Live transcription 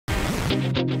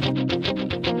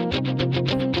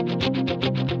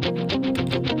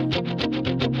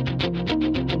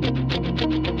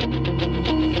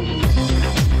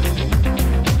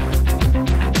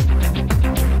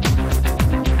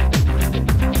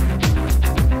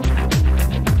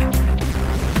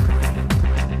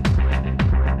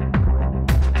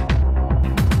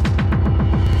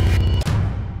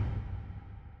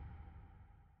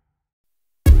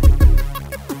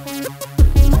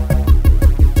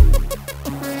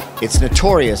It's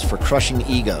notorious for crushing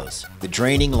egos. The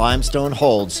draining limestone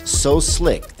holds so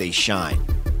slick they shine.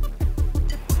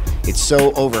 It's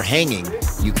so overhanging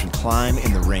you can climb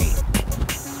in the rain.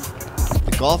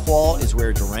 The golf wall is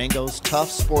where Durango's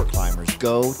tough sport climbers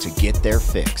go to get their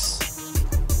fix.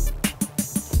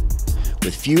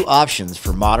 With few options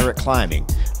for moderate climbing,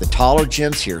 the taller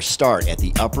gyms here start at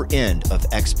the upper end of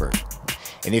expert.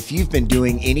 And if you've been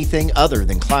doing anything other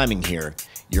than climbing here,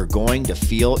 you're going to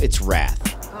feel its wrath.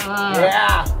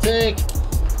 Yeah, take.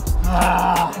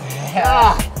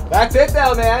 Yeah. That's it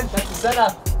though, man. That's the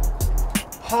setup.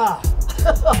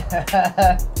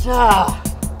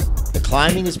 The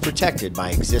climbing is protected by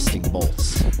existing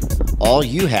bolts. All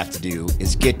you have to do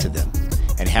is get to them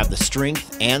and have the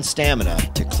strength and stamina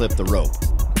to clip the rope.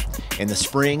 In the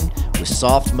spring, with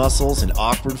soft muscles and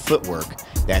awkward footwork,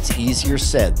 that's easier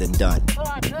said than done.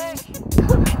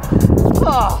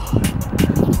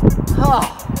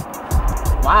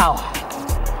 Wow.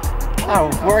 I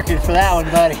was working for that one,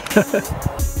 buddy.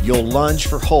 You'll lunge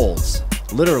for holds,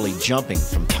 literally jumping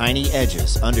from tiny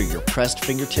edges under your pressed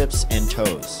fingertips and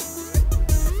toes.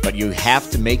 But you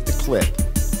have to make the clip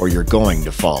or you're going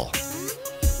to fall.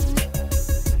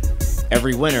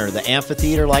 Every winter, the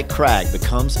amphitheater-like crag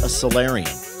becomes a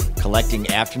solarium,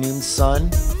 collecting afternoon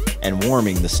sun and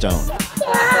warming the stone.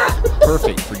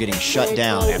 Perfect for getting shut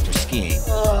down after skiing.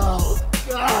 Oh,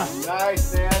 God.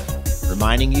 Nice, man.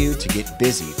 Reminding you to get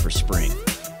busy for spring.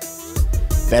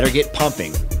 Better get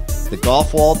pumping. The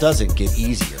golf wall doesn't get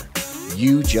easier.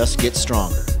 You just get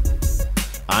stronger.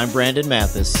 I'm Brandon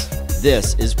Mathis.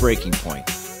 This is Breaking Point.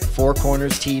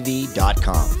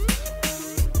 FourCornersTV.com.